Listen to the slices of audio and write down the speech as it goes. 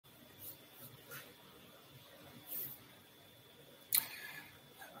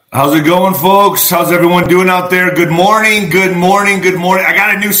How's it going, folks? How's everyone doing out there? Good morning, good morning, good morning. I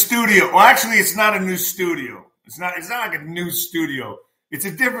got a new studio. Well, actually, it's not a new studio. It's not like a new studio. It's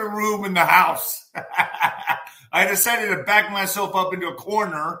a different room in the house. I decided to back myself up into a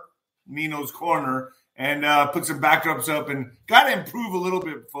corner, Nino's corner, and put some backdrops up and got to improve a little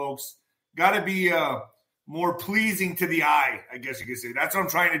bit, folks. Got to be more pleasing to the eye, I guess you could say. That's what I'm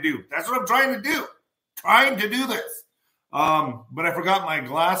trying to do. That's what I'm trying to do. Trying to do this. But I forgot my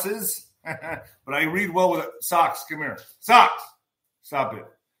glasses. But I read well with socks. Come here. Socks. Stop it.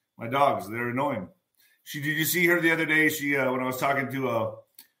 My dogs, they're annoying. Did you see her the other day? She when I was talking to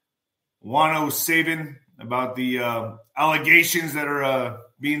Wano Saban about the allegations that are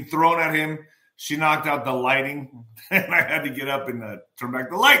being thrown at him, she knocked out the lighting. And I had to get up and turn back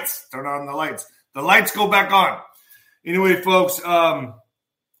the lights. Turn on the lights. The lights go back on. Anyway, folks,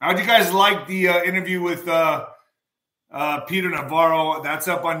 how'd you guys like the interview with Peter Navarro? That's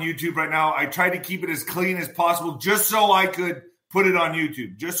up on YouTube right now. I tried to keep it as clean as possible just so I could put it on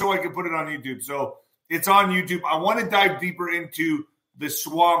YouTube. So it's on YouTube. I want to dive deeper into the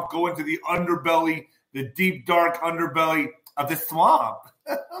swamp, go into the underbelly, the deep, dark underbelly of the swamp.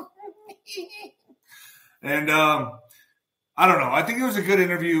 And I don't know. I think it was a good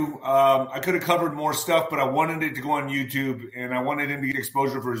interview. I could have covered more stuff, but I wanted it to go on YouTube, and I wanted him to get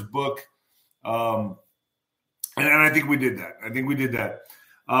exposure for his book. And I think we did that.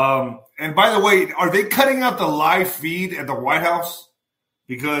 And by the way, are they cutting out the live feed at the White House?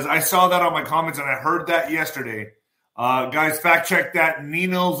 Because I saw that on my comments, and I heard that yesterday. Guys, fact check that.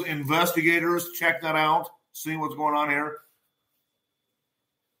 Nino's investigators, check that out. See what's going on here.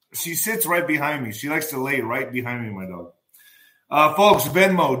 She sits right behind me. She likes to lay right behind me, my dog. Folks,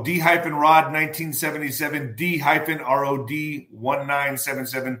 Venmo, D-Rod 1977, D-Rod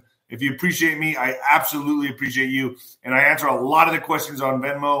 1977. If you appreciate me, I absolutely appreciate you. And I answer a lot of the questions on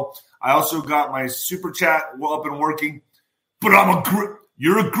Venmo. I also got my super chat up and working. But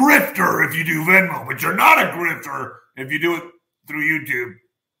you're a grifter if you do Venmo, but you're not a grifter if you do it through YouTube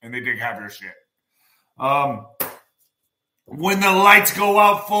and they take half your shit. When the lights go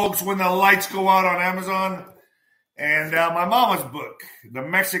out, folks, when the lights go out on Amazon, and my mama's book, The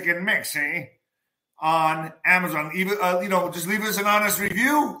Mexican Mix, on Amazon. Even just leave us an honest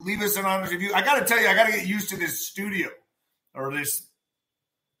review. I got to tell you, I got to get used to this studio or this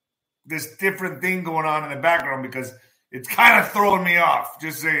different thing going on in the background because it's kind of throwing me off.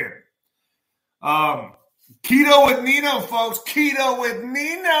 Just saying. Keto with Nino, folks. Keto with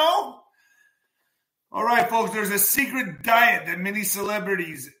Nino. All right, folks, there's a secret diet that many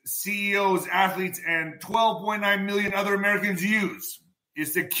celebrities, CEOs, athletes, and 12.9 million other Americans use.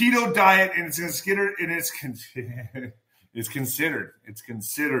 It's the keto diet, and it's considered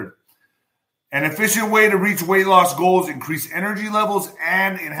an efficient way to reach weight loss goals, increase energy levels,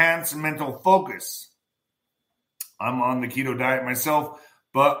 and enhance mental focus. I'm on the keto diet myself,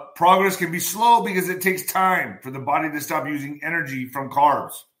 but progress can be slow because it takes time for the body to stop using energy from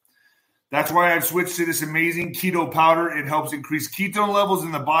carbs. That's why I've switched to this amazing keto powder. It helps increase ketone levels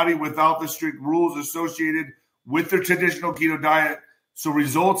in the body without the strict rules associated with the traditional keto diet. So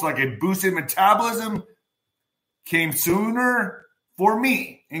results like a boosted metabolism came sooner for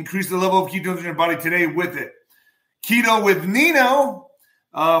me. Increase the level of ketones in your body today with it. Keto with Nino.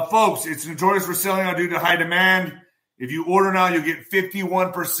 Folks, it's notorious for selling out due to high demand. If you order now, you'll get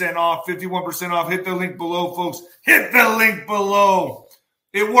 51% off. 51% off. Hit the link below, folks. Hit the link below.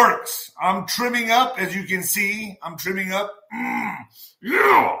 It works. I'm trimming up, as you can see. I'm trimming up.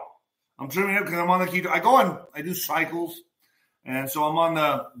 Yeah. I'm trimming up because I'm on the keto. I do cycles. And so I'm on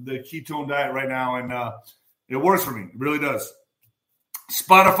the ketone diet right now, and it works for me. It really does.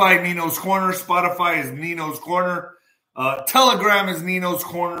 Spotify, Nino's Corner. Spotify is Nino's Corner. Telegram is Nino's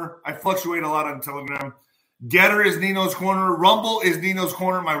Corner. I fluctuate a lot on Telegram. Getter is Nino's Corner. Rumble is Nino's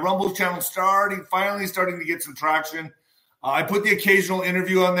Corner. My Rumble channel finally starting to get some traction. I put the occasional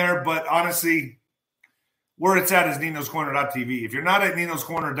interview on there, but honestly, where it's at is ninoscorner.tv. If you're not at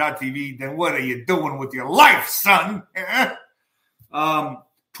ninoscorner.tv, then what are you doing with your life, son?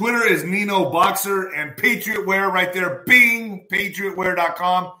 Twitter is Nino Boxer, and Patriot Wear right there. Bing,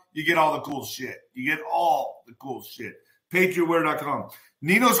 patriotwear.com. You get all the cool shit. Patriotwear.com.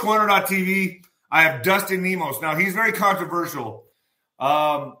 Ninoscorner.tv. I have Dustin Nemos. Now, he's very controversial.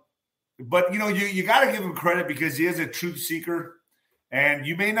 But, you got to give him credit because he is a truth seeker. And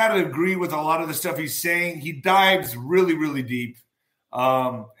you may not agree with a lot of the stuff he's saying. He dives really, really deep.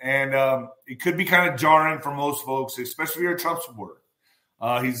 It could be kind of jarring for most folks, especially if you're a Trump supporter.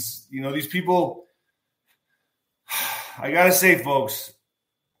 These people, I got to say, folks,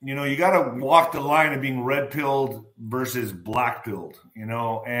 you got to walk the line of being red-pilled versus black-pilled,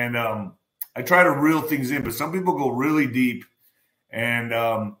 and I try to reel things in, but some people go really deep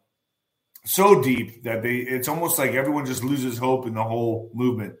and so deep that it's almost like everyone just loses hope in the whole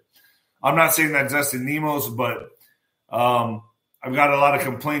movement. I'm not saying that's Justin Nemos, but I've got a lot of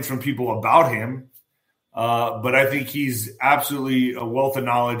complaints from people about him. But I think he's absolutely a wealth of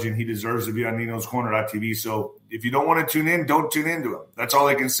knowledge, and he deserves to be on Nino'sCorner.tv. So if you don't want to tune in, don't tune into him. That's all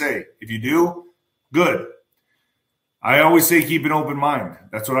I can say. If you do, good. I always say keep an open mind.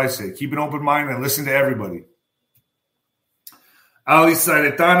 That's what I say. Keep an open mind and listen to everybody. Ali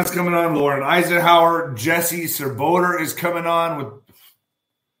Saidetan is coming on. Lauren Eisenhower. Jesse Serboter is coming on with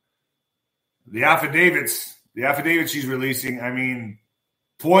the affidavits. The affidavits she's releasing. I mean,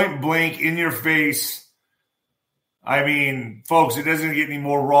 point blank in your face. I mean, folks, it doesn't get any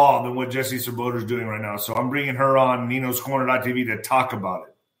more raw than what Jesse Serboter is doing right now. So I'm bringing her on Nino'sCorner.tv to talk about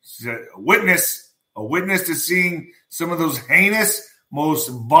it. She's a witness to seeing some of those heinous, most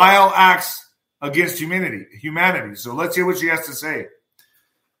vile acts against humanity. So let's hear what she has to say.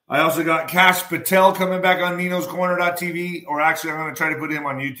 I also got Cash Patel coming back on Nino'sCorner.tv, or actually I'm going to try to put him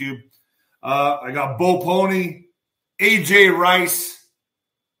on YouTube. I got Bo Pony, AJ Rice,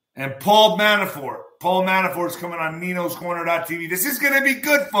 and Paul Manafort. Paul Manafort's coming on Nino'sCorner.tv. This is going to be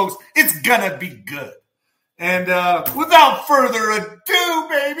good, folks. It's going to be good. And without further ado,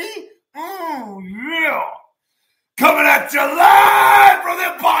 baby, yeah, coming at you live from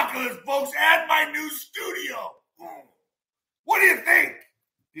the apocalypse, folks, at my new studio. What do you think?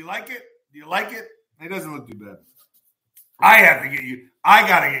 Do you like it? It doesn't look too bad. I got to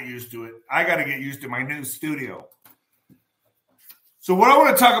get used to it. I got to get used to my new studio. So what I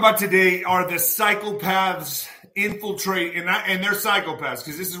want to talk about today are the psychopaths infiltrate, and they're psychopaths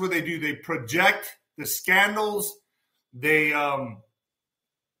because this is what they do. They project the scandals. They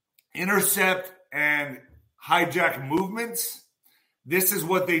intercept and hijack movements. This is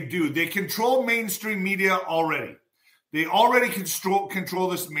what they do. They control mainstream media already. They already control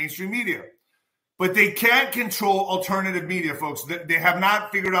this mainstream media. But they can't control alternative media, folks. They have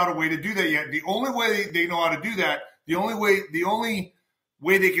not figured out a way to do that yet. The only way they know how to do that, the only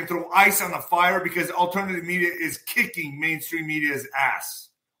way they can throw ice on the fire, because alternative media is kicking mainstream media's ass.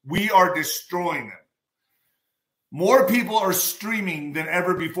 We are destroying them. More people are streaming than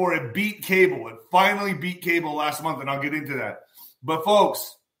ever before. It beat cable. It finally beat cable last month, and I'll get into that. But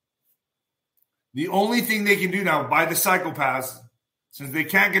folks, the only thing they can do now by the psychopaths, since they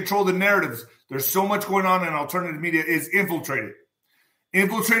can't control the narratives, there's so much going on in alternative media, is infiltrate it.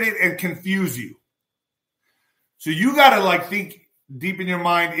 Infiltrate it and confuse you. So you got to think deep in your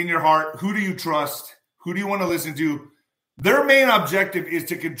mind, in your heart, who do you trust? Who do you want to listen to? Their main objective is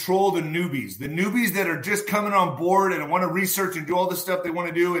to control the newbies that are just coming on board and want to research and do all the stuff they want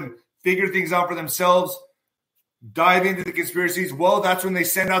to do and figure things out for themselves, dive into the conspiracies. Well, that's when they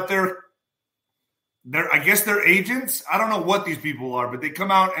send out their agents. I don't know what these people are, but they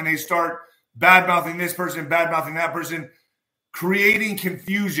come out and they start bad-mouthing this person, bad-mouthing that person, creating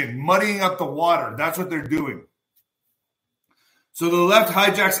confusion, muddying up the water. That's what they're doing. So the left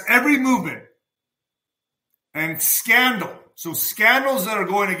hijacks every movement and scandal. So scandals that are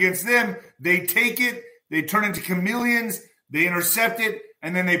going against them, they take it, they turn into chameleons, they intercept it,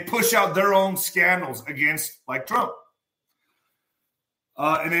 and then they push out their own scandals against, like Trump.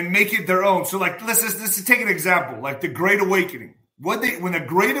 And then make it their own. So let's take an example, like the Great Awakening. When the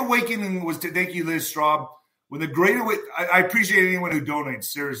Great Awakening was to, thank you, Liz Straub, I appreciate anyone who donates,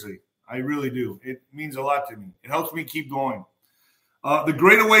 seriously. I really do. It means a lot to me. It helps me keep going. The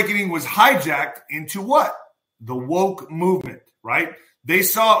Great Awakening was hijacked into what? The woke movement, right? They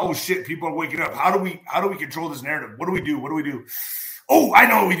saw, oh shit, people are waking up. How do we control this narrative? What do we do? Oh, I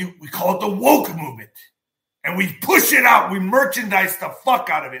know what we do. We call it the woke movement. And we push it out. We merchandise the fuck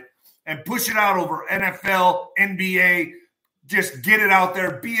out of it and push it out over NFL, NBA. Just get it out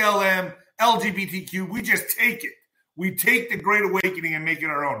there. BLM, LGBTQ. We just take it. We take the Great Awakening and make it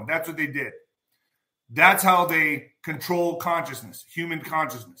our own. That's what they did. That's how they control consciousness, human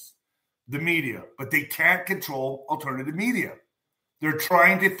consciousness, the media. But they can't control alternative media. They're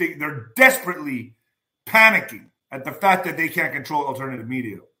they're desperately panicking at the fact that they can't control alternative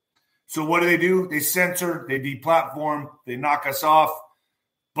media. So what do? They censor, they deplatform, they knock us off.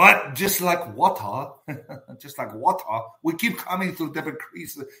 But just like water, we keep coming through different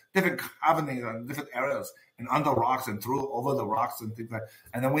creases, different avenues and different areas and under rocks and through over the rocks and things like that.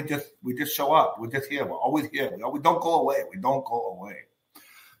 And then we just show up. We're just here. We're always here. We don't go away. We don't go away.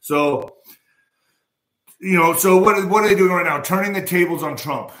 So, so what are they doing right now? Turning the tables on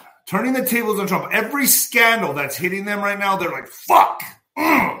Trump. Every scandal that's hitting them right now, they're like, fuck.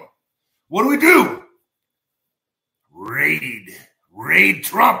 What do we do? Raid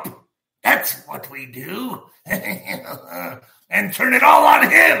Trump. That's what we do. And turn it all on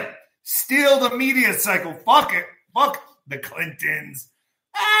him. Steal the media cycle. Fuck it. Fuck the Clintons.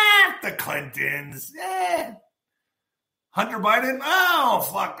 The Clintons. Hunter Biden. Oh,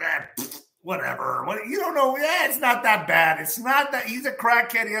 fuck that. Whatever. You don't know. It's not that bad. It's not that he's a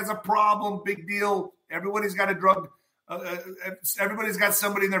crackhead. He has a problem. Big deal. Everybody's got a drug. Everybody's got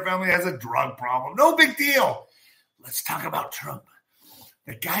somebody in their family that has a drug problem. No big deal. Let's talk about Trump.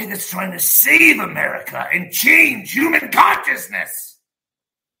 The guy that's trying to save America and change human consciousness.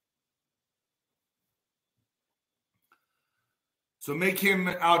 So make him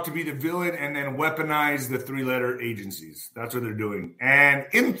out to be the villain and then weaponize the three-letter agencies. That's what they're doing. And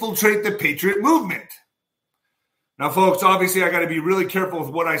infiltrate the patriot movement. Now, folks, obviously I got to be really careful with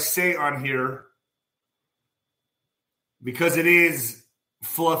what I say on here because it is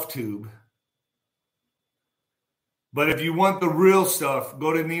fluff tube. But if you want the real stuff,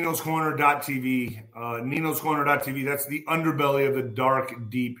 go to ninoscorner.tv. Ninoscorner.tv, that's the underbelly of the dark,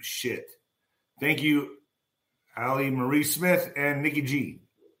 deep shit. Thank you, Ali Marie Smith and Nikki G.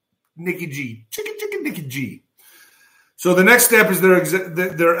 Nikki G. So the next step is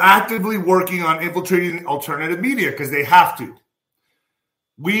they're actively working on infiltrating alternative media because they have to.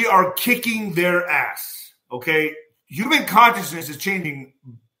 We are kicking their ass, okay? Human consciousness is changing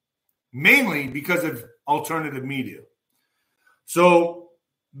mainly because of alternative media. So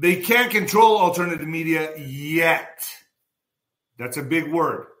they can't control alternative media yet. That's a big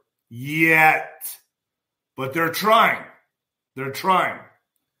word. Yet. But they're trying. They're trying.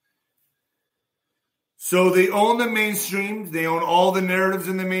 So they own the mainstream. They own all the narratives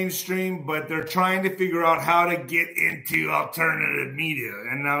in the mainstream, but they're trying to figure out how to get into alternative media.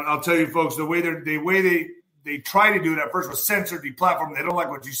 And I'll tell you, folks, the way they try to do it at first was censor, deplatform. They don't like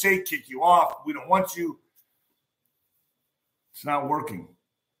what you say, kick you off. We don't want you. It's not working.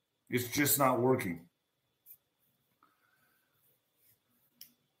 It's just not working.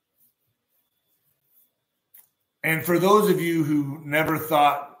 And for those of you who never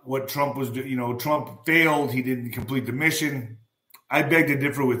thought what Trump was doing, Trump failed. He didn't complete the mission. I beg to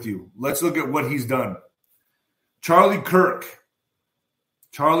differ with you. Let's look at what he's done. Charlie Kirk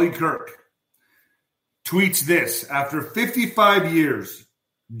tweets this. After 55 years,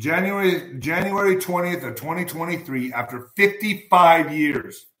 January 20th of 2023, after 55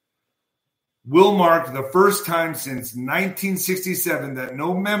 years, will mark the first time since 1967 that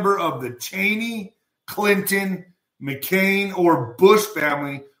no member of the Cheney, Clinton, McCain, or Bush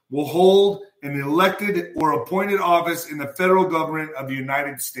family will hold an elected or appointed office in the federal government of the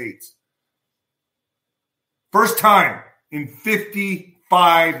United States. First time in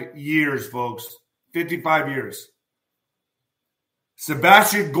 55 years, folks. 55 years.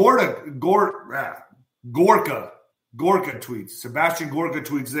 Sebastian Gorka tweets. Sebastian Gorka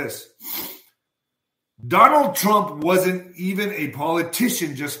tweets this. Donald Trump wasn't even a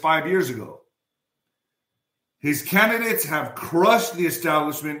politician just 5 years ago. His candidates have crushed the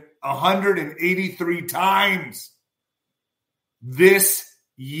establishment 183 times this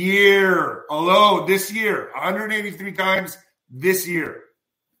year. Alone, this year. 183 times this year.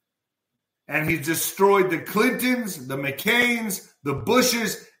 And he's destroyed the Clintons, the McCains, the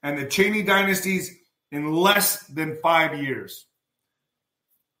Bushes, and the Cheney dynasties in less than 5 years.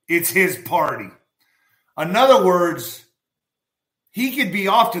 It's his party. In other words, he could be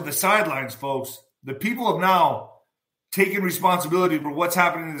off to the sidelines, folks. The people have now taken responsibility for what's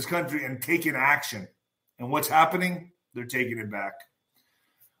happening in this country and taken action. And what's happening? They're taking it back.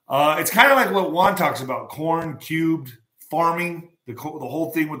 It's kind of like what Juan talks about, corn cubed farming, the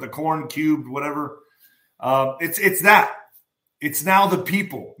whole thing with the corn cubed, whatever. It's that. It's now the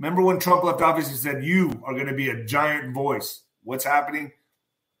people. Remember when Trump left office, he said, you are going to be a giant voice. What's happening?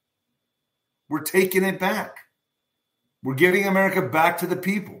 We're taking it back. We're giving America back to the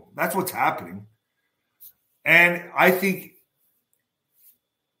people. That's what's happening. And I think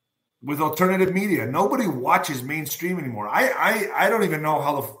with alternative media, nobody watches mainstream anymore. I don't even know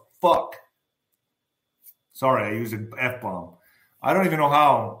how the fuck. Sorry, I used an F-bomb. I don't even know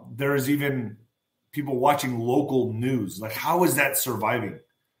how there's even people watching local news. Like, how is that surviving?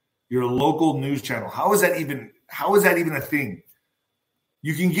 Your local news channel. How is that even a thing?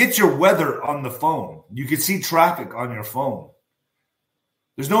 You can get your weather on the phone. You can see traffic on your phone.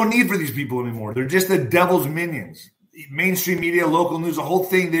 There's no need for these people anymore. They're just the devil's minions. Mainstream media, local news, the whole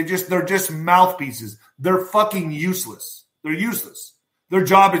thing, they're just mouthpieces. They're fucking useless. They're useless. Their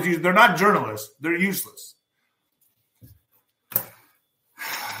job is useless. They're not journalists. They're useless.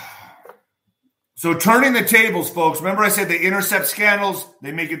 So turning the tables, folks. Remember I said they intercept scandals,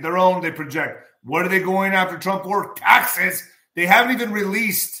 they make it their own, they project. What are they going after Trump for? Taxes. They haven't even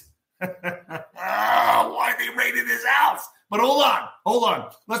released why they raided his house. But hold on.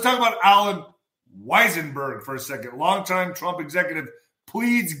 Let's talk about Alan Weisenberg for a second. Longtime Trump executive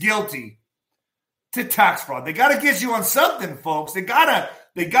pleads guilty to tax fraud. They got to get you on something, folks. They gotta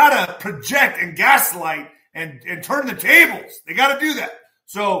project and gaslight and turn the tables. They got to do that.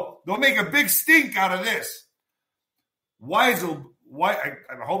 So they'll make a big stink out of this. I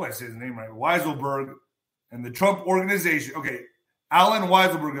hope I said his name right. Weiselberg and the Trump organization. Okay, Alan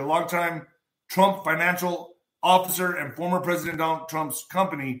Weiselberg, a longtime Trump financial officer and former President Donald Trump's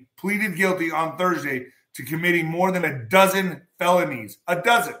company, pleaded guilty on Thursday to committing more than a dozen felonies. A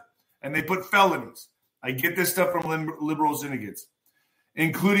dozen. And they put felonies. I get this stuff from liberal syndicates,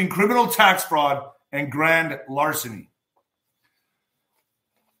 including criminal tax fraud and grand larceny.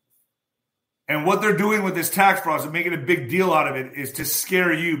 And what they're doing with this tax fraud, and making a big deal out of it, is to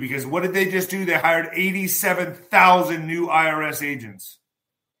scare you. Because what did they just do? They hired 87,000 new IRS agents.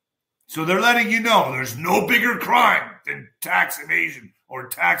 So they're letting you know there's no bigger crime than tax evasion or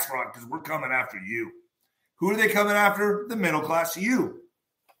tax fraud, because we're coming after you. Who are they coming after? The middle class, you.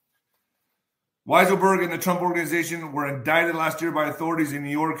 Weiselberg and the Trump organization were indicted last year by authorities in New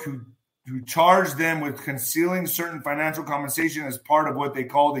York who charged them with concealing certain financial compensation as part of what they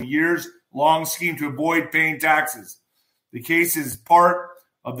call the years-long scheme to avoid paying taxes. The case is part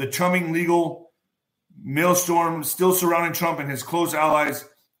of the chumming legal maelstrom still surrounding Trump and his close allies,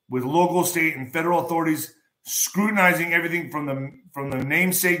 with local, state, and federal authorities scrutinizing everything from the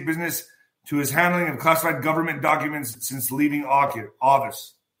namesake business to his handling of classified government documents since leaving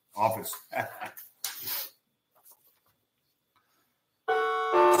office.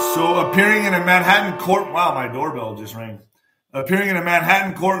 So appearing in a Manhattan court, wow, my doorbell just rang. Appearing in a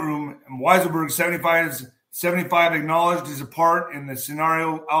Manhattan courtroom, Weiselberg, 75, acknowledged his part in the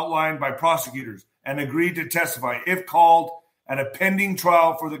scenario outlined by prosecutors and agreed to testify, if called, at a pending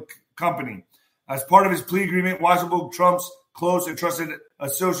trial for the company. As part of his plea agreement, Weiselberg, Trump's close and trusted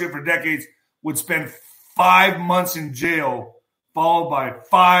associate for decades, would spend 5 months in jail, followed by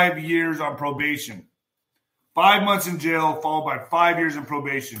 5 years on probation. 5 months in jail, followed by 5 years in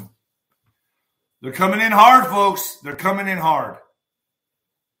probation. They're coming in hard, folks. They're coming in hard.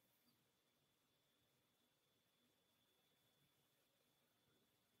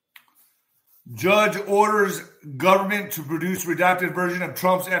 Judge orders government to produce redacted version of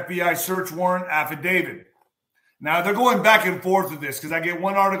Trump's FBI search warrant affidavit. Now, they're going back and forth with this, because I get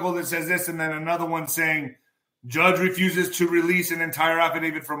one article that says this and then another one saying judge refuses to release an entire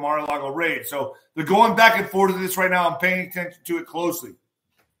affidavit from Mar-a-Lago raid. So they're going back and forth with this right now. I'm paying attention to it closely.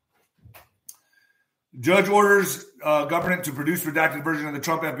 Judge orders government to produce redacted version of the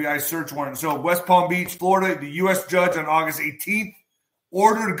Trump FBI search warrant. So West Palm Beach, Florida, the U.S. judge on August 18th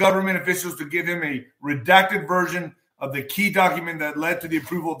ordered government officials to give him a redacted version of the key document that led to the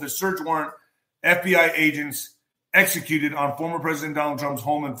approval of the search warrant FBI agents executed on former President Donald Trump's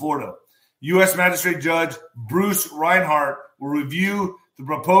home in Florida. U.S. Magistrate Judge Bruce Reinhart will review the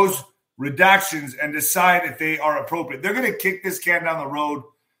proposed redactions and decide if they are appropriate. They're going to kick this can down the road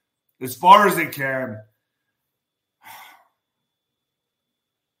as far as they can.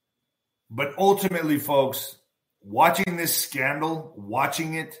 But ultimately, folks, watching this scandal,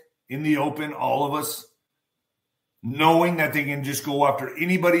 watching it in the open, all of us, knowing that they can just go after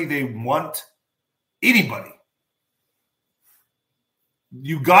anybody they want, anybody.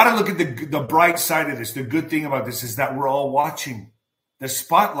 You got to look at the bright side of this. The good thing about this is that we're all watching. The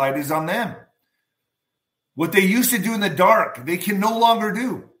spotlight is on them. What they used to do in the dark, they can no longer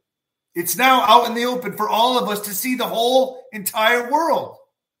do. It's now out in the open for all of us to see, the whole entire world.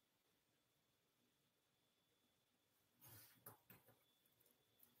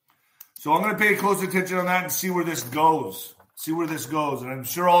 So I'm going to pay close attention on that and see where this goes. And I'm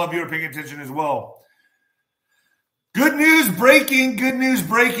sure all of you are paying attention as well. Good news breaking.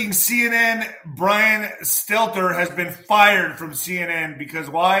 CNN, Brian Stelter has been fired from CNN because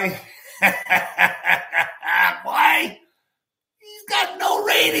why? Why? He's got no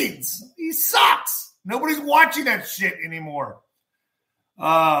ratings. He sucks. Nobody's watching that shit anymore.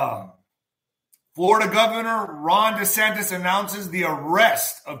 Florida Governor Ron DeSantis announces the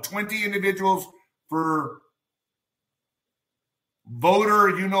arrest of 20 individuals for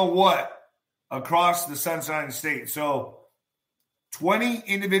voter you-know-what across the Sunshine State. So 20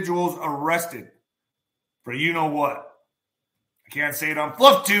 individuals arrested for you-know-what. I can't say it on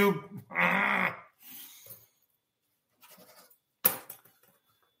FluffTube.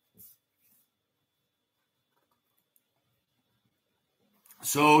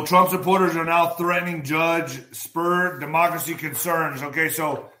 So Trump supporters are now threatening judge, spur democracy concerns. Okay,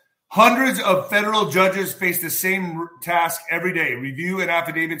 so hundreds of federal judges face the same task every day: review an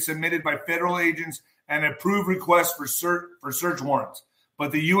affidavit submitted by federal agents and approve requests for search warrants.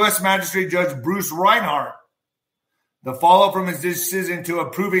 But the U.S. Magistrate Judge Bruce Reinhart, the fallout from his decision to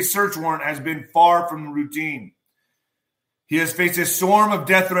approve a search warrant has been far from routine. He has faced a storm of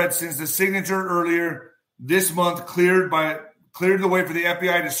death threats since the signature earlier this month cleared the way for the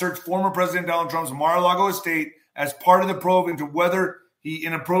FBI to search former President Donald Trump's Mar-a-Lago estate as part of the probe into whether he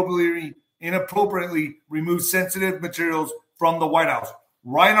inappropriately removed sensitive materials from the White House.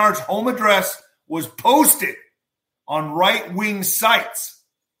 Reinhardt's home address was posted on right-wing sites.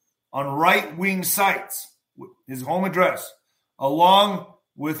 His home address, along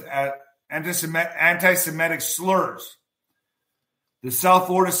with anti-Semitic slurs. The South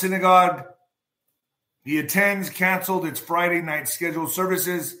Florida synagogue he attends canceled its Friday night scheduled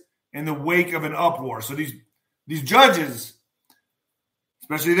services in the wake of an uproar. So these judges,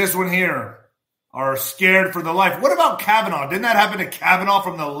 especially this one here, are scared for their life. What about Kavanaugh? Didn't that happen to Kavanaugh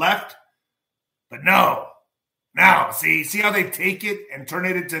from the left? But no. Now, see how they take it and turn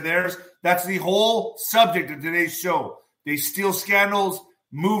it into theirs? That's the whole subject of today's show. They steal scandals,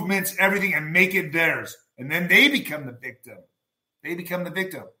 movements, everything, and make it theirs. And then they become the victim.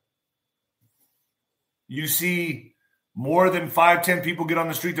 You see more than 5-10 people get on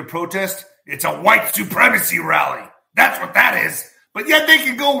the street to protest. It's a white supremacy rally. That's what that is. But yet they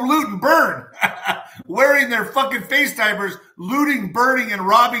can go loot and burn, wearing their fucking face diapers, looting, burning, and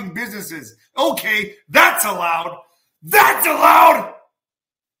robbing businesses. Okay, that's allowed. That's allowed.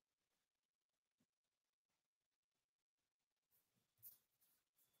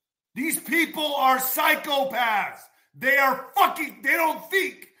 These people are psychopaths. They don't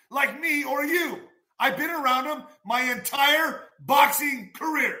think like me or you. I've been around them my entire boxing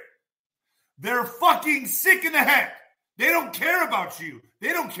career. They're fucking sick in the head. They don't care about you. They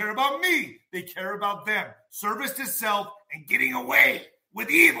don't care about me. They care about them. Service to self and getting away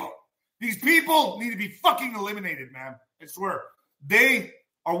with evil. These people need to be fucking eliminated, man. I swear. They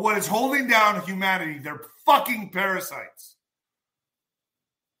are what is holding down humanity. They're fucking parasites.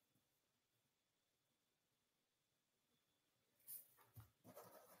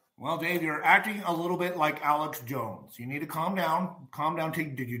 Well, Dave, you're acting a little bit like Alex Jones. You need to calm down. Calm down.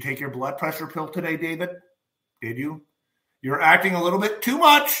 Did you take your blood pressure pill today, David? Did you? You're acting a little bit too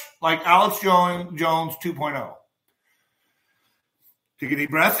much like Alex Jones 2.0. Take a deep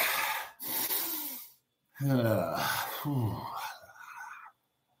breath. All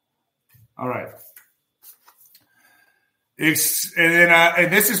right. And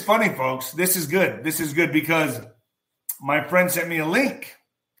this is funny, folks. This is good. This is good because my friend sent me a link.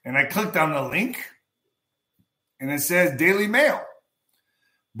 And I clicked on the link, and it says Daily Mail.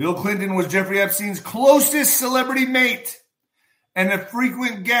 Bill Clinton was Jeffrey Epstein's closest celebrity mate and a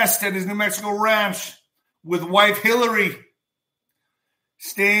frequent guest at his New Mexico ranch with wife Hillary,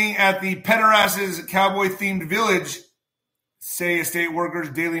 staying at the Pederast's cowboy-themed village, say estate workers,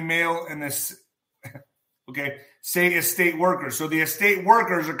 Daily Mail, and this. Okay, say estate workers. So the estate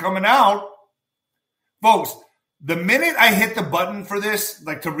workers are coming out. Folks, the minute I hit the button for this,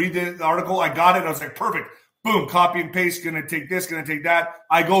 like to read the article, I got it. I was like, perfect. Boom, copy and paste. Going to take this, going to take that.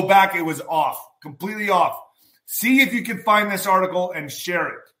 I go back. It was off, completely off. See if you can find this article and share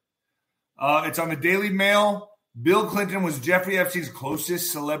it. It's on the Daily Mail. Bill Clinton was Jeffrey Epstein's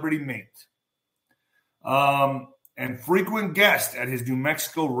closest celebrity mate and frequent guest at his New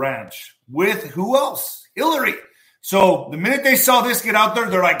Mexico ranch with who else? Hillary. So the minute they saw this get out there,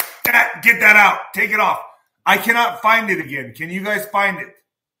 they're like, get that out. Take it off. I cannot find it again. Can you guys find it?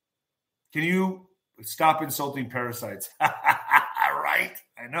 Can you stop insulting parasites? Right?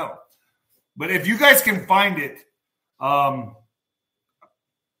 I know. But if you guys can find it, I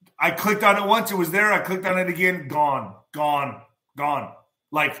clicked on it once. It was there. I clicked on it again. Gone.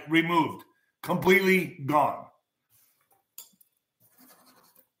 Like removed. Completely gone.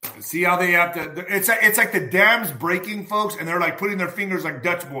 See how they have to. It's like the dam's breaking, folks, and they're like putting their fingers like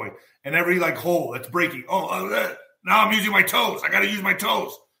Dutch boy. And every like hole that's breaking. Now I'm using my toes. I got to use my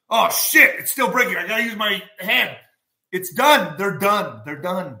toes. Oh, shit. It's still breaking. I got to use my hand. It's done. They're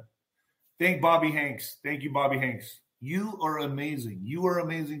done. Thank Bobby Hanks. Thank you, Bobby Hanks. You are amazing. You are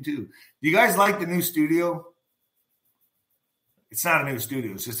amazing, too. Do you guys like the new studio? It's not a new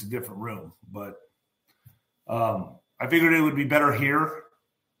studio. It's just a different room. But I figured it would be better here.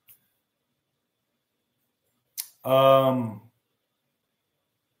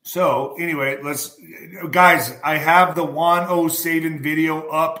 So anyway, guys, I have the Juan O. Saban video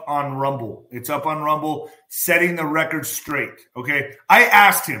up on Rumble. It's up on Rumble, setting the record straight. Okay. I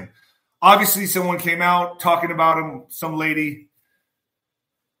asked him. Obviously, someone came out talking about him, some lady.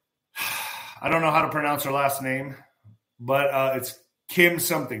 I don't know how to pronounce her last name, but it's Kim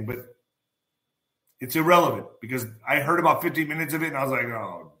something, but it's irrelevant because I heard about 15 minutes of it and I was like,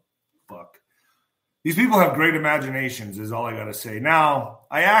 oh, fuck. These people have great imaginations is all I got to say. Now,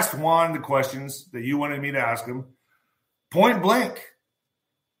 I asked Juan the questions that you wanted me to ask him, point blank,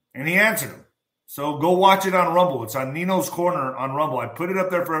 and he answered them. So go watch it on Rumble. It's on Nino's Corner on Rumble. I put it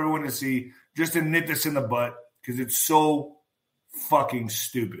up there for everyone to see just to nip this in the butt because it's so fucking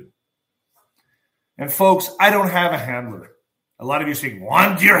stupid. And folks, I don't have a handler. A lot of you say,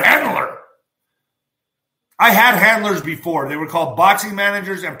 Juan, your handler. I had handlers before. They were called boxing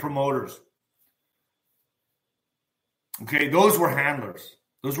managers and promoters. Okay, those were handlers.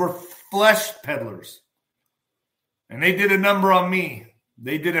 Those were flesh peddlers. And they did a number on me.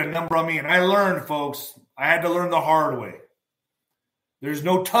 And I learned, folks, I had to learn the hard way. There's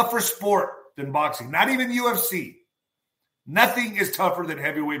no tougher sport than boxing, not even UFC. Nothing is tougher than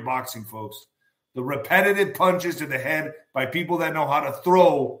heavyweight boxing, folks. The repetitive punches to the head by people that know how to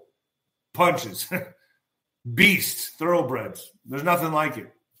throw punches. Beasts, thoroughbreds. There's nothing like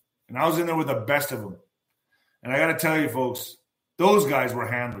it. And I was in there with the best of them. And I got to tell you, folks, those guys were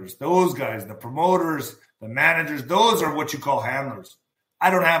handlers. Those guys, the promoters, the managers, those are what you call handlers. I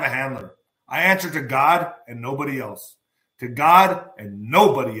don't have a handler. I answer to God and nobody else. To God and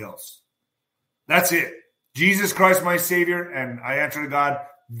nobody else. That's it. Jesus Christ, my Savior, and I answer to God.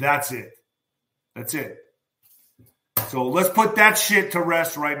 That's it. That's it. So let's put that shit to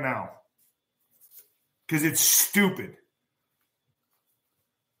rest right now. Because it's stupid.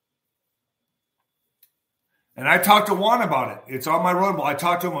 And I talked to Juan about it. It's on my Rumble. I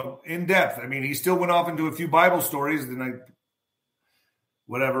talked to him in depth. I mean, he still went off into a few Bible stories,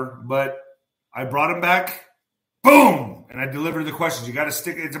 whatever. But I brought him back. Boom! And I delivered the questions. You got to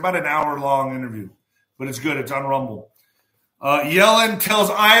stick. It's about an hour-long interview. But it's good. It's on Rumble. Yellen tells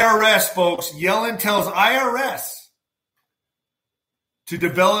IRS, folks. Yellen tells IRS to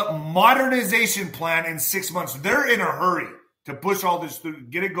develop modernization plan in 6 months. They're in a hurry to push all this through,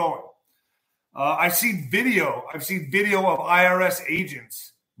 get it going. I've seen video of IRS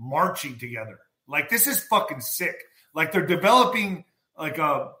agents marching together. Like, this is fucking sick. Like, they're developing like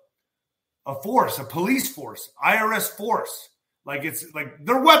a force, a police force, IRS force. Like, it's like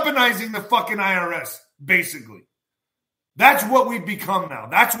they're weaponizing the fucking IRS, basically. That's what we've become now.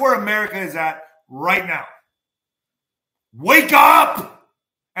 That's where America is at right now. Wake up!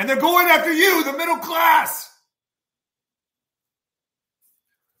 And they're going after you, the middle class.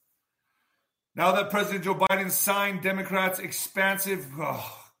 Now that President Joe Biden signed Democrats' expansive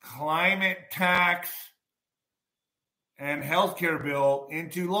climate tax and health care bill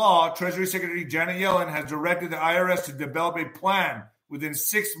into law, Treasury Secretary Janet Yellen has directed the IRS to develop a plan within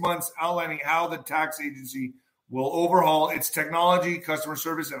 6 months outlining how the tax agency will overhaul its technology, customer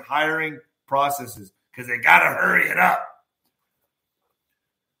service, and hiring processes because they got to hurry it up.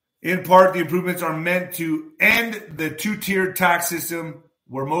 In part, the improvements are meant to end the two-tiered tax system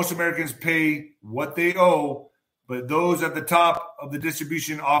where most Americans pay what they owe, but those at the top of the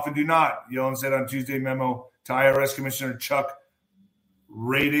distribution often do not, Yellen said on Tuesday memo to IRS Commissioner Chuck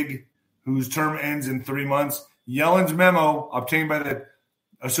Radig, whose term ends in 3 months. Yellen's memo, obtained by the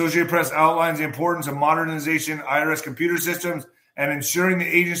Associated Press, outlines the importance of modernization IRS computer systems and ensuring the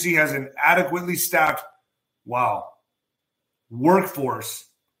agency has an adequately staffed, workforce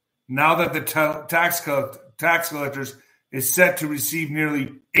now that the tax collectors is set to receive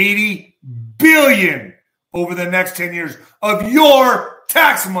nearly $80 billion over the next 10 years of your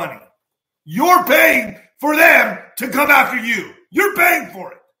tax money. You're paying for them to come after you. You're paying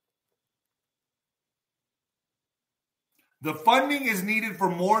for it. The funding is needed for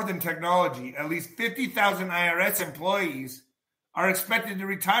more than technology. At least 50,000 IRS employees are expected to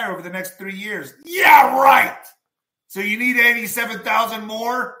retire over the next 3 years. Yeah, right. So you need 87,000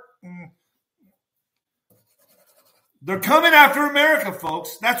 more? They're coming after America,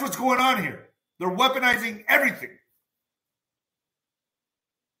 folks. That's what's going on here. They're weaponizing everything.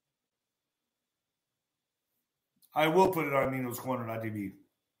 I will put it on Nino's Corner.tv.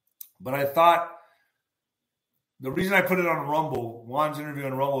 But I thought the reason I put it on Rumble, Juan's interview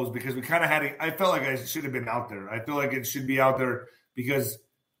on Rumble, is because we kind of had I felt like I should have been out there. I feel like it should be out there because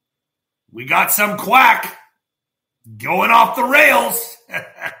we got some quack going off the rails.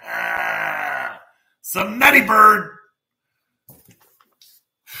 Some nutty bird.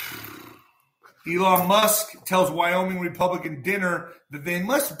 Elon Musk tells Wyoming Republican dinner that they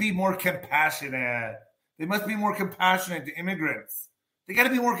must be more compassionate. They must be more compassionate to immigrants. They got to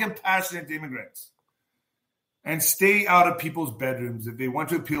be more compassionate to immigrants. And stay out of people's bedrooms if they want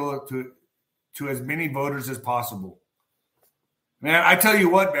to appeal to as many voters as possible. Man, I tell you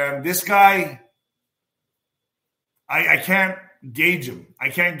what, man, this guy, I can't gauge him. I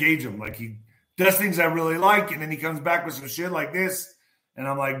can't gauge him. Like, he does things I really like, and then he comes back with some shit like this. And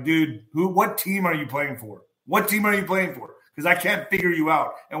I'm like, dude, what team are you playing for? What team are you playing for? Because I can't figure you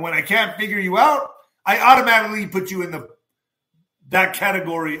out. And when I can't figure you out, I automatically put you in that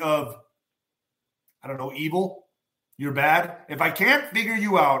category of, I don't know, evil. You're bad. If I can't figure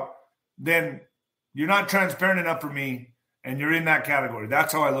you out, then you're not transparent enough for me, and you're in that category.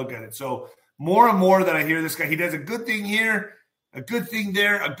 That's how I look at it. So more and more that I hear this guy, he does a good thing here, a good thing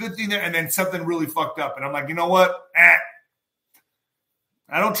there, a good thing there, and then something really fucked up. And I'm like, you know what?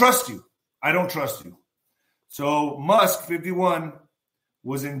 I don't trust you. I don't trust you. So Musk, 51,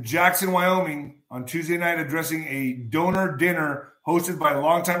 was in Jackson, Wyoming on Tuesday night addressing a donor dinner hosted by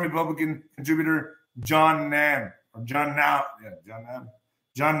longtime Republican contributor John Now.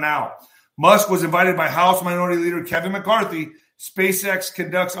 Musk was invited by House Minority Leader Kevin McCarthy. SpaceX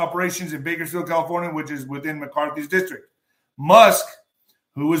conducts operations in Bakersfield, California, which is within McCarthy's district. Musk,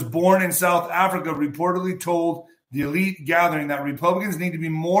 who was born in South Africa, reportedly told the elite gathering that Republicans need to be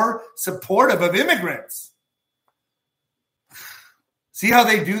more supportive of immigrants. See how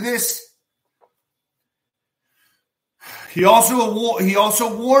they do this? He also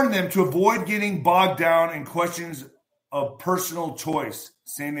warned them to avoid getting bogged down in questions of personal choice,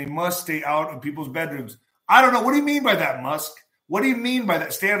 saying they must stay out of people's bedrooms. I don't know. What do you mean by that, Musk? What do you mean by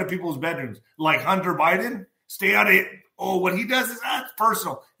that? Stay out of people's bedrooms? Like Hunter Biden? Stay out of it. Oh, what he does is that's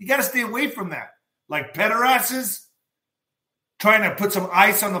personal. You got to stay away from that. Like pederasts trying to put some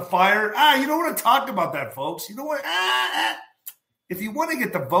ice on the fire. You don't want to talk about that, folks. You don't want. If you want to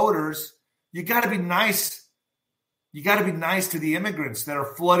get the voters, you got to be nice. You got to be nice to the immigrants that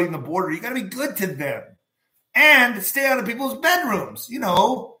are flooding the border. You got to be good to them. And stay out of people's bedrooms. You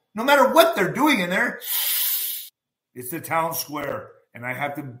know, no matter what they're doing in there. It's the town square. And I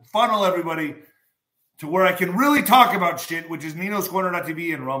have to funnel everybody to where I can really talk about shit, which is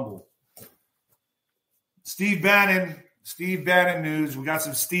Nino'sCorner.tv and Rumble. Steve Bannon news. We got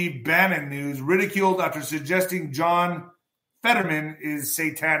some Steve Bannon news. Ridiculed after suggesting John Fetterman is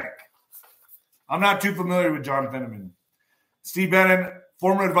satanic. I'm not too familiar with John Fetterman. Steve Bannon,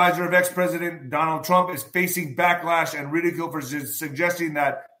 former advisor of ex-President Donald Trump, is facing backlash and ridicule for suggesting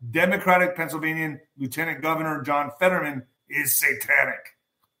that Democratic Pennsylvania Lieutenant Governor John Fetterman is satanic.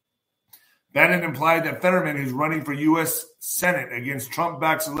 Bannon implied that Fetterman, who's running for U.S. Senate against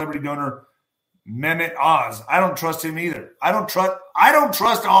Trump-backed celebrity donor Mehmet Oz. I don't trust him either. I don't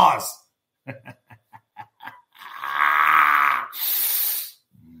trust Oz.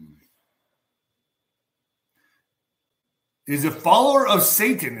 Is a follower of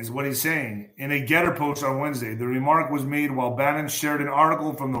Satan, is what he's saying, in a Getter post on Wednesday. The remark was made while Bannon shared an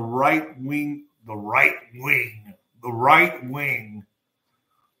article from the right wing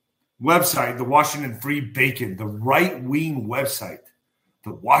website, the Washington Free Beacon. The right wing website,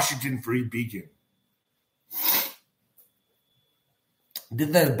 the Washington Free Beacon.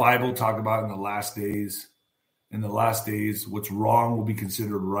 Didn't the Bible talk about in the last days? In the last days, what's wrong will be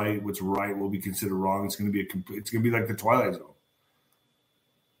considered right. What's right will be considered wrong. It's going to be like the Twilight Zone.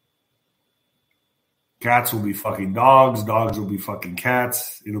 Cats will be fucking dogs. Dogs will be fucking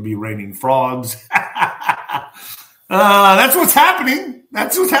cats. It'll be raining frogs. That's what's happening.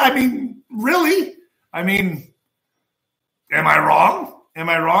 Really? I mean, am I wrong?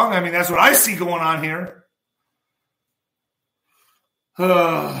 I mean, that's what I see going on here.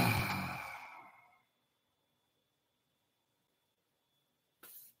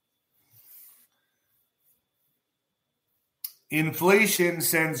 Inflation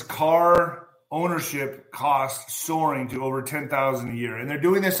sends car ownership costs soaring to over $10,000 a year. And they're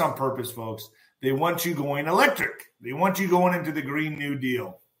doing this on purpose, folks. They want you going electric. They want you going into the Green New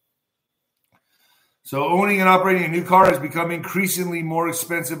Deal. So owning and operating a new car has become increasingly more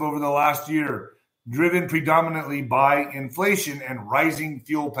expensive over the last year, driven predominantly by inflation and rising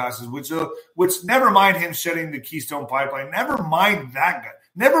fuel prices, which never mind him shutting the Keystone Pipeline. Never mind that guy.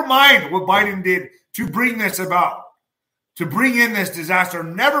 Never mind what Biden did to bring this about. To bring in this disaster.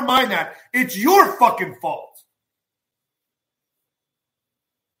 Never mind that. It's your fucking fault.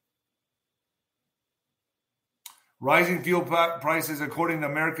 Rising fuel prices, according to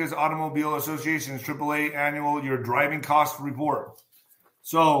America's Automobile Association's AAA annual Your Driving Cost Report.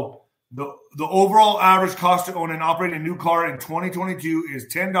 So The overall average cost to own and operate a new car in 2022 is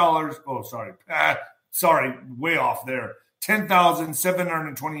 $10. Oh, sorry, way off there.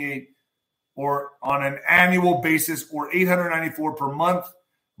 $10,728 or on an annual basis, or $894 per month,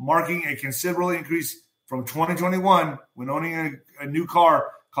 marking a considerable increase from 2021 when owning a new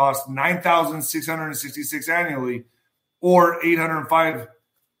car cost $9,666 annually, or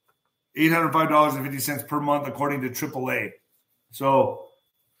 $805.50 per month, according to AAA. So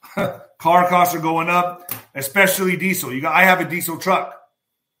car costs are going up, especially diesel. I have a diesel truck.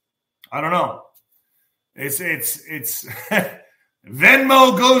 I don't know. It's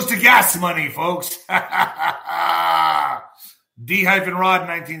Venmo goes to gas money, folks. D-Rod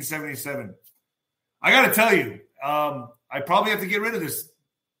 1977. I got to tell you, I probably have to get rid of this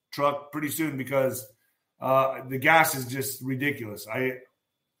truck pretty soon because the gas is just ridiculous.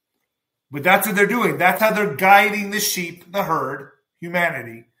 But that's what they're doing. That's how they're guiding the sheep, the herd,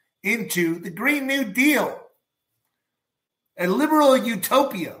 humanity, into the Green New Deal, a liberal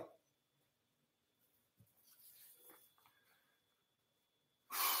utopia.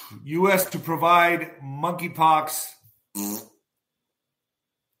 U.S. to provide monkeypox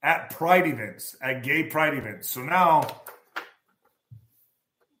at pride events, at gay pride events. So now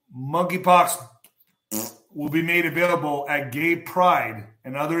monkeypox will be made available at gay pride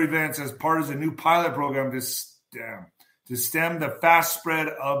and other events as part of a new pilot program to stem the fast spread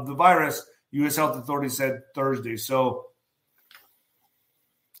of the virus, U.S. health authorities said Thursday. So,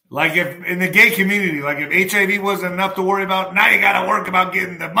 like if in the gay community, like if HIV wasn't enough to worry about, now you got to work about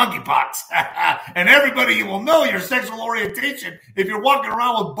getting the monkeypox. And everybody will know your sexual orientation if you're walking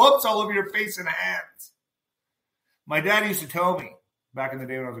around with bumps all over your face and hands. My dad used to tell me back in the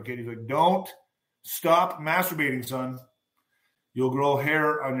day when I was a kid, he's like, don't stop masturbating, son. You'll grow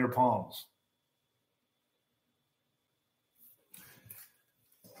hair on your palms.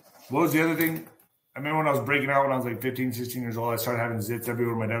 What was the other thing? I remember when I was breaking out when I was like 15, 16 years old, I started having zits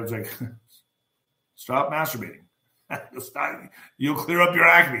everywhere. My dad was like, stop masturbating. You'll clear up your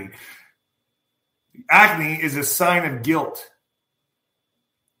acne. Acne is a sign of guilt.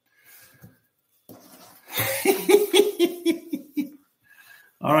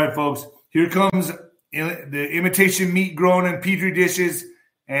 All right, folks. Here comes the imitation meat grown in Petri dishes.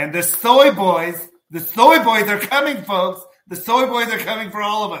 And the soy boys are coming, folks. The soy boys are coming for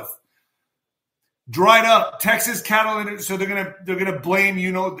all of us. Dried up Texas cattle, so they're gonna blame,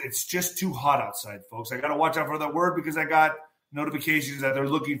 it's just too hot outside, folks. I gotta watch out for that word because I got notifications that they're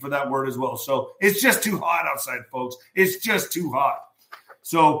looking for that word as well. So it's just too hot outside, folks. It's just too hot.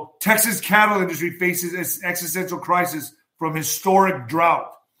 So Texas cattle industry faces an existential crisis from historic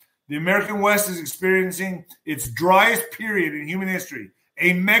drought. The American West is experiencing its driest period in human history,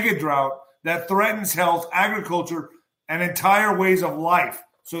 a mega drought that threatens health, agriculture, and entire ways of life.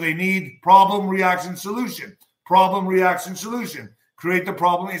 So they need problem, reaction, solution. Problem, reaction, solution. Create the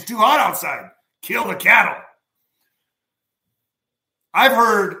problem. It's too hot outside. Kill the cattle. I've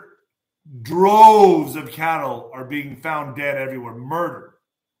heard droves of cattle are being found dead everywhere, murdered.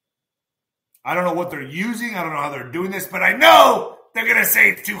 I don't know what they're using. I don't know how they're doing this, but I know they're going to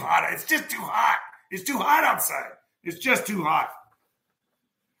say it's too hot. It's just too hot. It's too hot outside. It's just too hot.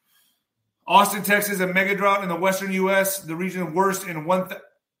 Austin, Texas, a mega drought in the western U.S. The region's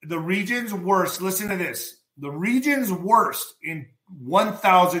worst, listen to this. The region's worst in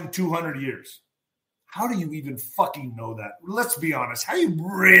 1,200 years. How do you even fucking know that? Let's be honest. How do you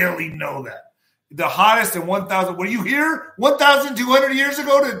really know that? The hottest in 1,000. Were you here 1,200 years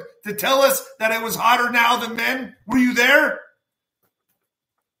ago to tell us that it was hotter now than then? Were you there?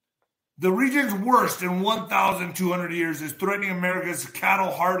 The region's worst in 1,200 years is threatening America's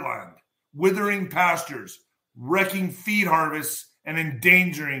cattle heartland, withering pastures, wrecking feed harvests, and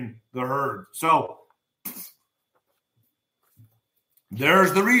endangering the herd. So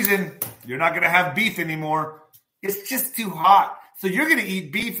there's the reason you're not going to have beef anymore. It's just too hot. So you're going to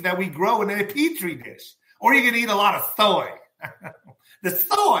eat beef that we grow in a petri dish. Or you're going to eat a lot of soy. The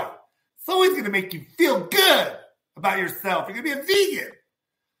soy. Soy is going to make you feel good about yourself. You're going to be a vegan.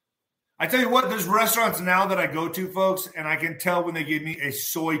 I tell you what, there's restaurants now that I go to, folks, and I can tell when they give me a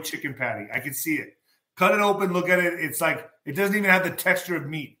soy chicken patty. I can see it. Cut it open, look at it. It's like it doesn't even have the texture of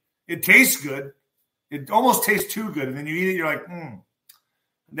meat. It tastes good. It almost tastes too good. And then you eat it, you're like,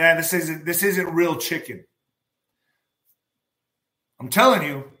 nah, this isn't real chicken. I'm telling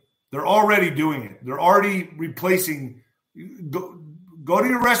you, they're already doing it. They're already replacing. Go to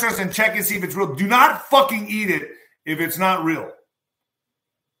your restaurants and check and see if it's real. Do not fucking eat it if it's not real.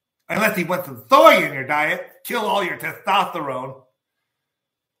 Unless you want some soy in your diet, kill all your testosterone.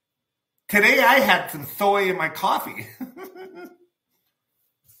 Today I had some soy in my coffee.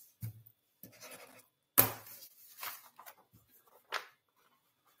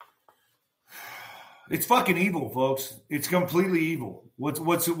 It's fucking evil, folks. It's completely evil.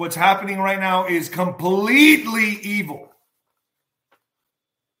 What's happening right now is completely evil.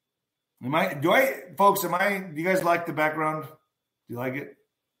 Do you guys like the background? Do you like it?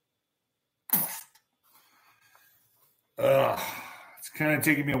 It's kind of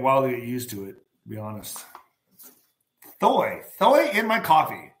taking me a while to get used to it, to be honest. Thoy in my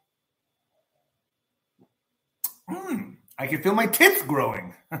coffee. I can feel my tits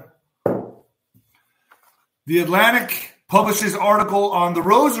growing. The Atlantic publishes article on the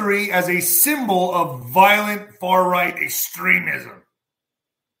rosary as a symbol of violent far-right extremism.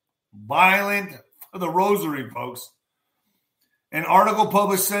 Violent for the rosary, folks. An article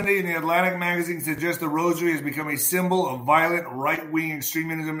published Sunday in the Atlantic magazine suggests the rosary has become a symbol of violent right-wing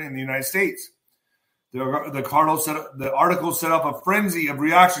extremism in the United States. The article set up a frenzy of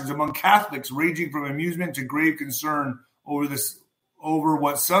reactions among Catholics, ranging from amusement to grave concern over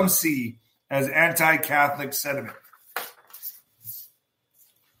what some see as anti-Catholic sentiment.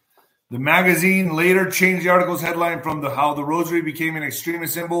 The magazine later changed the article's headline from how the rosary became an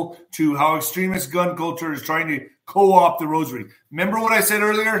extremist symbol to how extremist gun culture is trying to co-opt the rosary. Remember what I said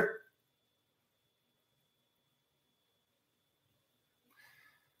earlier?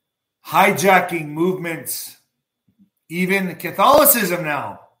 Hijacking movements, even Catholicism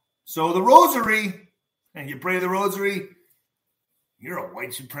now. So the rosary, and you pray the rosary, you're a white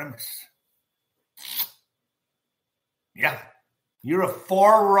supremacist. Yeah, you're a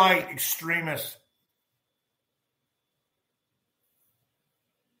far-right extremist.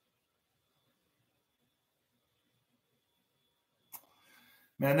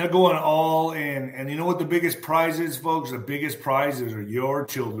 Man, they're going all in. And you know what the biggest prize is, folks? The biggest prizes are your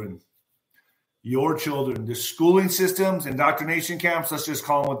children. Your children. The schooling systems, indoctrination camps, let's just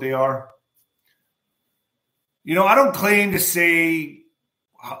call them what they are. You know, I don't claim to say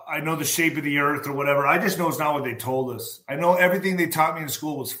I know the shape of the earth or whatever. I just know it's not what they told us. I know everything they taught me in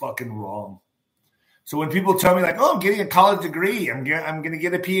school was fucking wrong. So when people tell me like, oh, I'm getting a college degree, I'm going to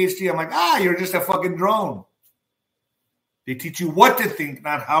get a PhD, I'm like, you're just a fucking drone. They teach you what to think,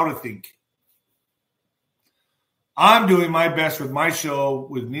 not how to think. I'm doing my best with my show,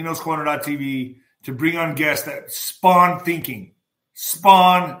 with Nino'sCorner.tv, to bring on guests that spawn thinking.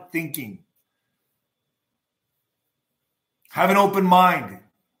 Spawn thinking. Have an open mind.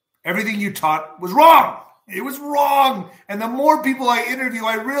 Everything you taught was wrong. It was wrong. And the more people I interview,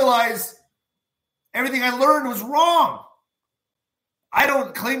 I realize everything I learned was wrong. I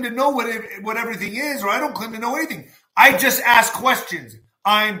don't claim to know what everything is, or I don't claim to know anything. I just ask questions.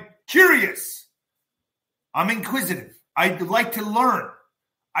 I'm curious. I'm inquisitive. I like to learn.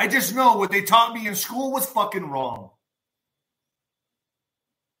 I just know what they taught me in school was fucking wrong.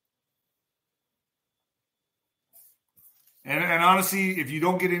 And honestly, if you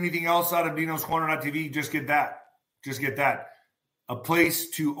don't get anything else out of Nino'sCorner.tv, just get that. Just get that. A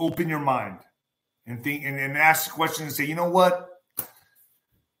place to open your mind and think and ask questions and say, you know what?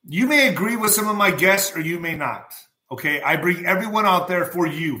 You may agree with some of my guests or you may not. Okay, I bring everyone out there for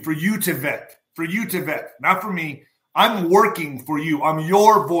you to vet, not for me. I'm working for you. I'm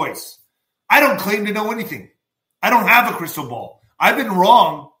your voice. I don't claim to know anything. I don't have a crystal ball. I've been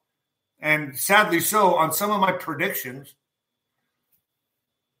wrong, and sadly so, on some of my predictions.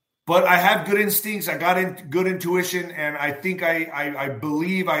 But I have good instincts. I got good intuition, and I think I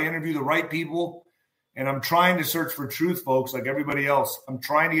believe I interview the right people, and I'm trying to search for truth, folks, like everybody else. I'm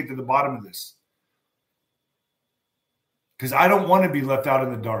trying to get to the bottom of this. Because I don't want to be left out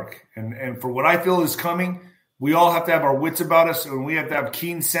in the dark. And for what I feel is coming, we all have to have our wits about us, and we have to have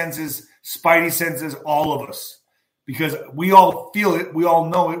keen senses, spidey senses, all of us. Because we all feel it. We all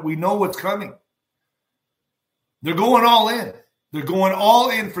know it. We know what's coming. They're going all in. They're going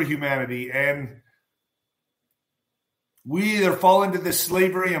all in for humanity. And we either fall into this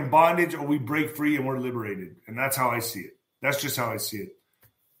slavery and bondage or we break free and we're liberated. And that's how I see it. That's just how I see it.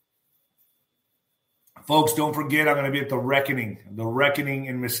 Folks, don't forget, I'm going to be at the Reckoning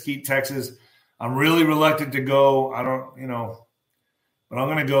in Mesquite, Texas. I'm really reluctant to go. But I'm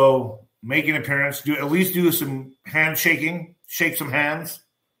going to go, make an appearance, at least do some handshaking, shake some hands.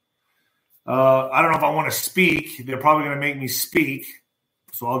 I don't know if I want to speak. They're probably going to make me speak,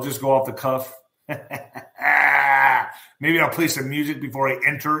 so I'll just go off the cuff. Maybe I'll play some music before I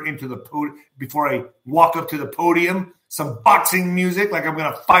enter into the before I walk up to the podium. Some boxing music, like I'm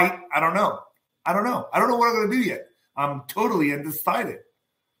going to fight. I don't know. I don't know what I'm going to do yet. I'm totally undecided.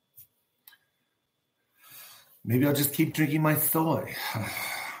 Maybe I'll just keep drinking my Thoy.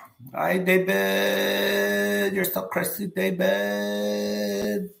 Hi, David. You're so crazy,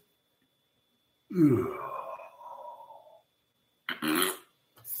 David.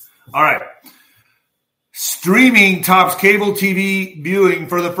 All right. Streaming tops cable TV viewing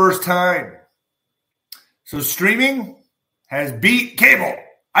for the first time. So streaming has beat cable.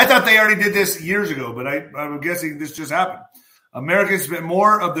 I thought they already did this years ago, but I'm guessing this just happened. Americans spent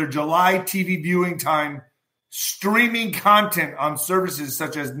more of their July TV viewing time streaming content on services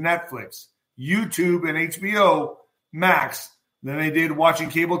such as Netflix, YouTube, and HBO Max than they did watching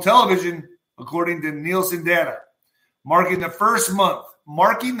cable television, according to Nielsen data, marking the first month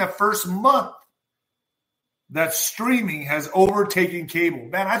that streaming has overtaken cable.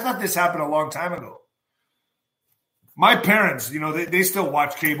 Man, I thought this happened a long time ago. My parents, they still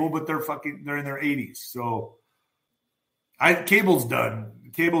watch cable, but they're in their 80s. So cable's done.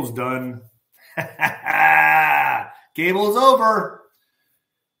 Cable's done. Cable's over.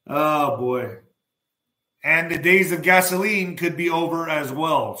 Oh boy. And the days of gasoline could be over as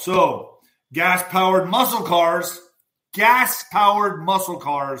well. So gas-powered muscle cars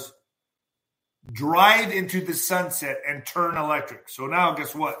drive into the sunset and turn electric. So now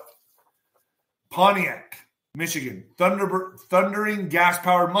guess what? Pontiac, Michigan, thundering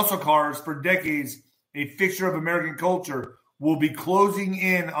gas-powered muscle cars for decades, a fixture of American culture, will be closing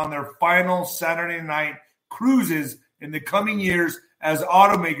in on their final Saturday night cruises in the coming years as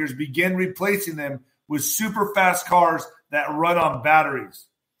automakers begin replacing them with super fast cars that run on batteries.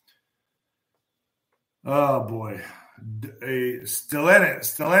 Oh boy. A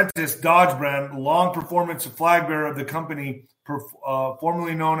Stellantis Dodge brand, long performance flag bearer of the company,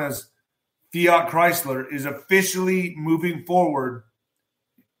 formerly known as Fiat Chrysler, is officially moving toward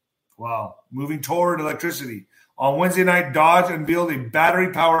electricity. On Wednesday night, Dodge unveiled a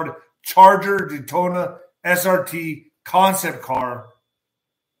battery-powered Charger Daytona SRT concept car,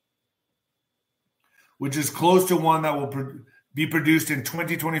 which is close to one that will be produced in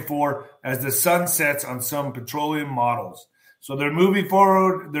 2024 as the sun sets on some petroleum models. So they're moving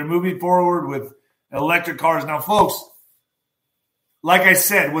forward. They're moving forward with electric cars. Now, folks, like I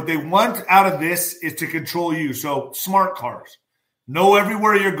said, what they want out of this is to control you. So smart cars. Know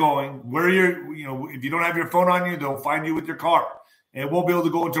everywhere you're going, if you don't have your phone on you, they'll find you with your car. And it won't be able to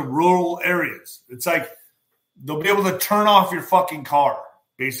go into rural areas. It's like they'll be able to turn off your fucking car,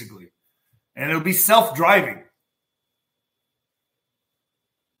 basically. And it'll be self-driving.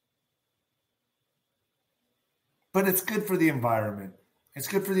 But it's good for the environment. It's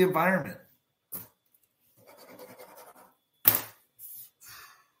good for the environment.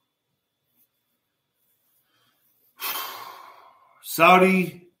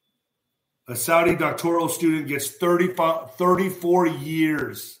 A Saudi doctoral student gets 34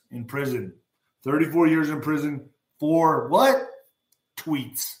 years in prison. 34 years in prison for what?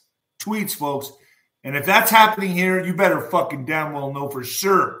 Tweets. Tweets, folks. And if that's happening here, you better fucking damn well know for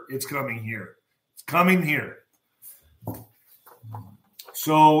sure it's coming here. It's coming here.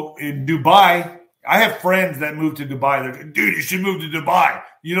 So in Dubai, I have friends that moved to Dubai. They're like, dude, you should move to Dubai.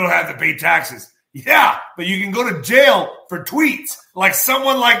 You don't have to pay taxes. Yeah, but you can go to jail for tweets. Like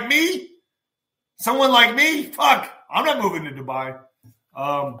someone like me? Fuck, I'm not moving to Dubai.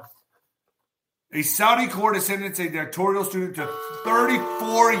 A Saudi court has sentenced a doctoral student to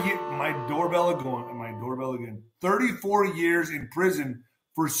 34 years. My doorbell again. 34 years in prison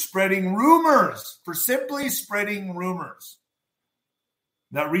for spreading rumors, for simply spreading rumors.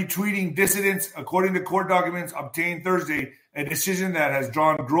 That retweeting dissidents, according to court documents obtained Thursday, a decision that has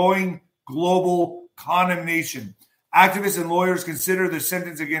drawn growing global condemnation. Activists and lawyers consider the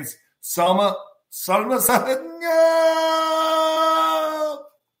sentence against Salma,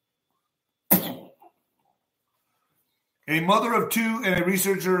 a mother of two and a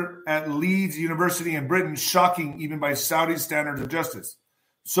researcher at Leeds University in Britain, shocking even by Saudi standards of justice.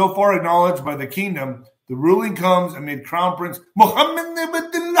 So far acknowledged by the kingdom, the ruling comes amid Crown Prince Mohammed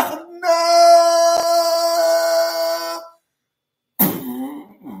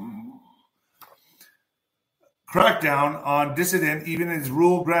crackdown on dissident, even as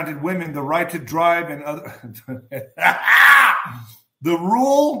rule granted women the right to drive and other. The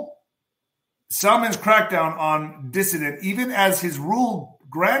rule, Salman's crackdown on dissident, even as his rule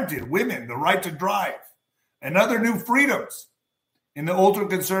granted women the right to drive and other new freedoms in the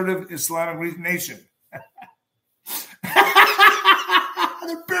ultra-conservative Islamic nation.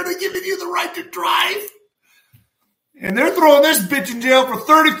 They're barely giving you the right to drive. And they're throwing this bitch in jail for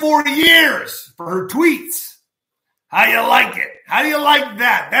 34 years for her tweets. How do you like it? How do you like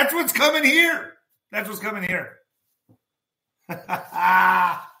that? That's what's coming here. That's what's coming here.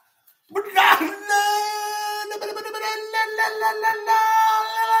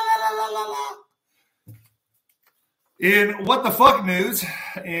 In what the fuck news,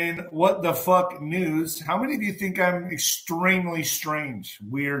 how many of you think I'm extremely strange,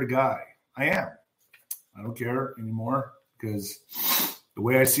 weird guy? I am. I don't care anymore because the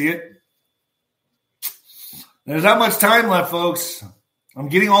way I see it, there's not much time left, folks. I'm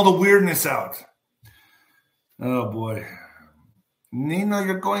getting all the weirdness out. Oh, boy. Nino,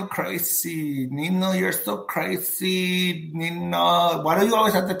 you're going crazy. Nino, you're so crazy. Nino, why do you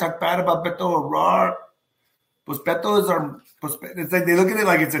always have to talk bad about Beto O'Rourke? Pues Beto is our... It's like they look at it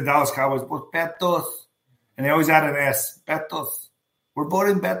like it's a Dallas Cowboys. Pues Betos. And they always add an S. Betos. We're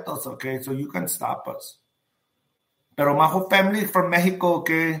voting Betos, okay? So you can stop us. Pero Majo family from Mexico,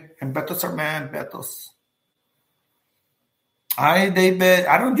 okay? And Betos are man, Betos. Hi, David.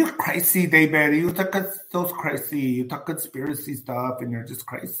 You're crazy, David. You talk so crazy. You talk conspiracy stuff and you're just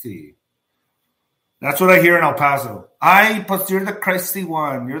crazy. That's what I hear in El Paso. Pues you're the crazy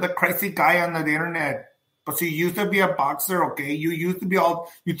one. You're the crazy guy on the internet. But you used to be a boxer, okay? You used to be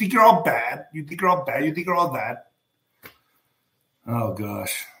you think you're all bad. You think you're all bad. You think you're all that. Oh,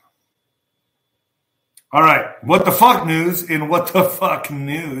 gosh. All right. What the fuck news in what the fuck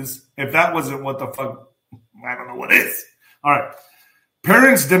news? If that wasn't what the fuck, I don't know what is. All right.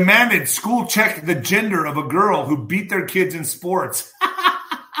 Parents demanded school check the gender of a girl who beat their kids in sports.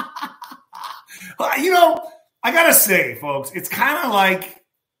 You know, I got to say, folks, it's kind of like,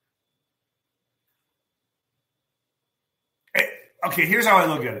 okay, here's how I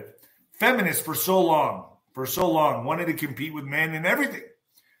look at it. Feminists for so long wanted to compete with men in everything.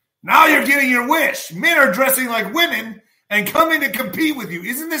 Now you're getting your wish. Men are dressing like women and coming to compete with you.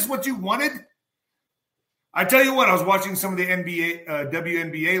 Isn't this what you wanted? I tell you what, I was watching some of the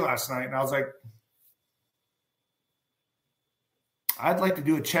WNBA last night, and I was like, I'd like to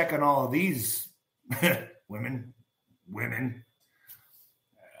do a check on all of these women.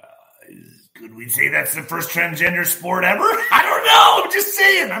 Could we say that's the first transgender sport ever? I don't know. I'm just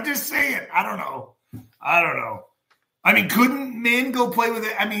saying. I don't know. I mean, couldn't men go play with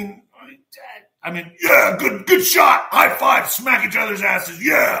it? I mean, yeah, good shot. High five, smack each other's asses.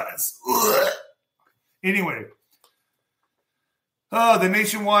 Yeah. Anyway, the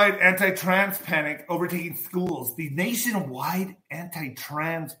nationwide anti-trans panic overtaking schools. The nationwide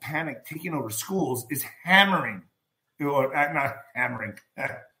anti-trans panic taking over schools is hammering, or not hammering.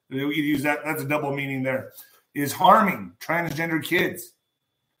 We could use that. That's a double meaning there. Is harming transgender kids,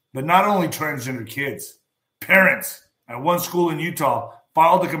 but not only transgender kids. Parents at one school in Utah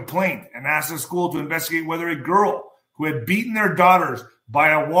filed a complaint and asked the school to investigate whether a girl who had beaten their daughters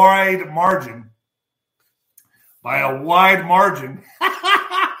by a wide margin.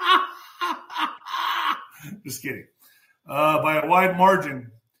 Just kidding. By a wide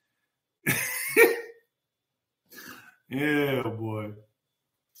margin. Yeah, boy.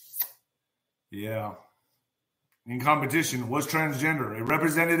 Yeah. In competition was transgender. A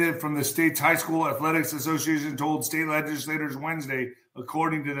representative from the state's high school athletics association told state legislators Wednesday,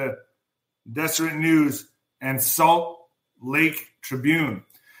 according to the Deseret News and Salt Lake Tribune.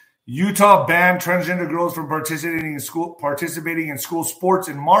 Utah banned transgender girls from participating in school sports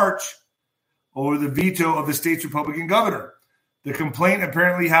in March over the veto of the state's Republican governor. The complaint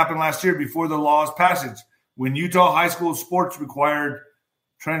apparently happened last year before the law's passage, when Utah high school sports required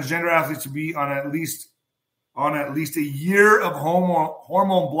transgender athletes to be on at least a year of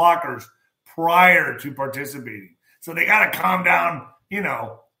hormone blockers prior to participating. So they got to calm down,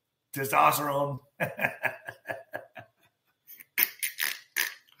 testosterone.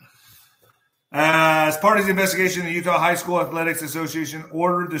 As part of the investigation, the Utah High School Athletics Association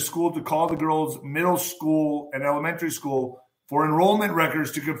ordered the school to call the girls' middle school and elementary school for enrollment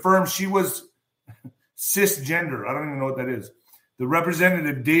records to confirm she was cisgender. I don't even know what that is. The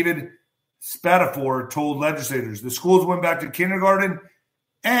representative, David Spatafor, told legislators the schools went back to kindergarten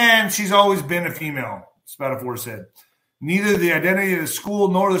and she's always been a female, Spatafor said. Neither the identity of the school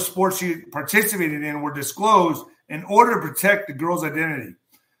nor the sports she participated in were disclosed in order to protect the girl's identity.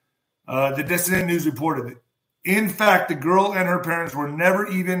 The Deseret News reported, in fact, the girl and her parents were never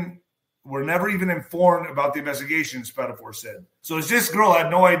even informed about the investigation, Spatafor said. So this girl had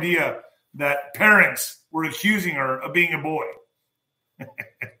no idea that parents were accusing her of being a boy.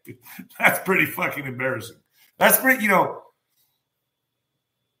 That's pretty fucking embarrassing. That's pretty,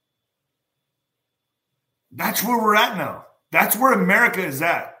 that's where we're at now. That's where America is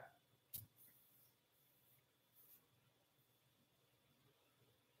at.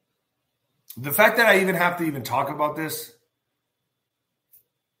 The fact that I even have to even talk about this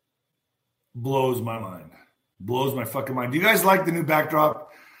blows my mind. Blows my fucking mind. Do you guys like the new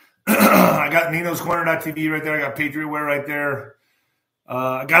backdrop? I got Nino's Corner.tv right there. I got Patriot Wear right there.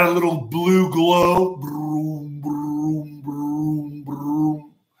 I got a little blue glow. Broom, broom, broom,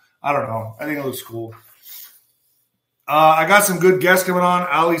 broom. I don't know. I think it looks cool. I got some good guests coming on.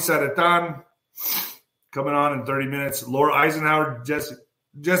 Ali Sadatan. coming on in 30 minutes. Laura Eisenhower, Jesse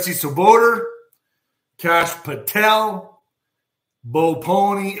Svoboda, Kash Patel, Bo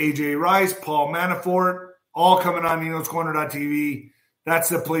Pony, AJ Rice, Paul Manafort, all coming on Nino'sCorner.tv. That's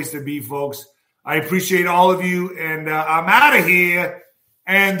the place to be, folks. I appreciate all of you, and I'm out of here.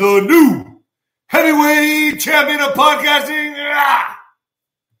 And the new heavyweight champion of podcasting.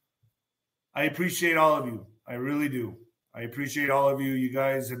 I appreciate all of you. I really do. I appreciate all of you. You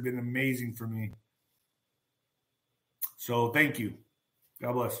guys have been amazing for me. So thank you.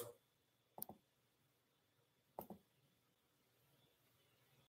 God bless.